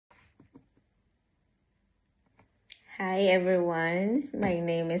Hi everyone, my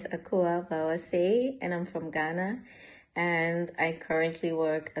name is Akua Bawase and I'm from Ghana, and I currently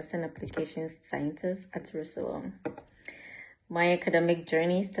work as an applications scientist at Jerusalem. My academic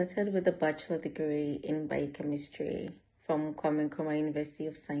journey started with a bachelor degree in biochemistry from Kwame Nkrumah University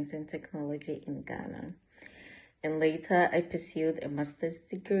of Science and Technology in Ghana. And later I pursued a master's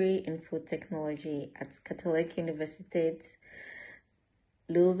degree in food technology at Catholic Universiteit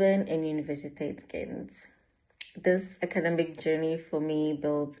Leuven and Universiteit Ghent. This academic journey for me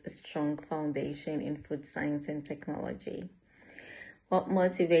builds a strong foundation in food science and technology. What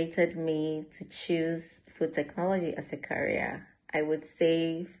motivated me to choose food technology as a career, I would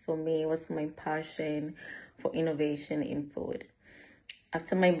say for me, was my passion for innovation in food.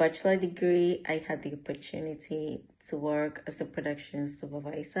 After my bachelor degree, I had the opportunity to work as a production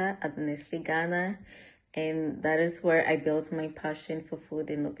supervisor at Nestle Ghana, and that is where I built my passion for food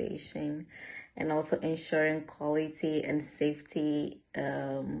innovation and also ensuring quality and safety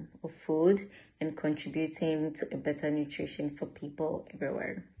of food and contributing to a better nutrition for people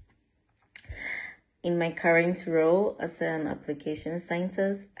everywhere. In my current role as an application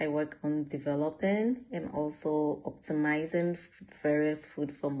scientist, I work on developing and also optimizing various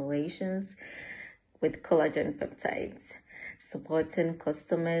food formulations with collagen peptides, supporting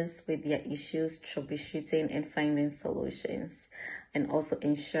customers with their issues, troubleshooting and finding solutions, and also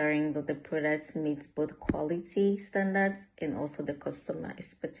ensuring that the products meet both quality standards and also the customer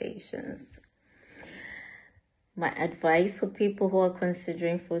expectations. My advice for people who are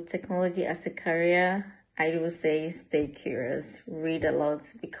considering food technology as a career, I would say stay curious, read a lot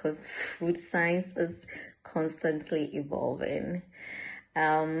because food science is constantly evolving.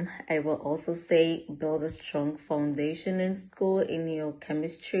 I will also say build a strong foundation in school in your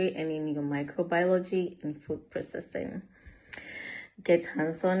chemistry and in your microbiology and food processing. Get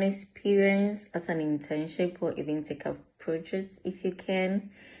hands-on experience as an internship or even take up projects if you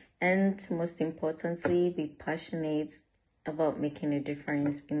can. And most importantly, be passionate about making a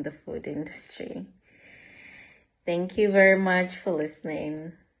difference in the food industry. Thank you very much for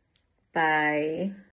listening. Bye.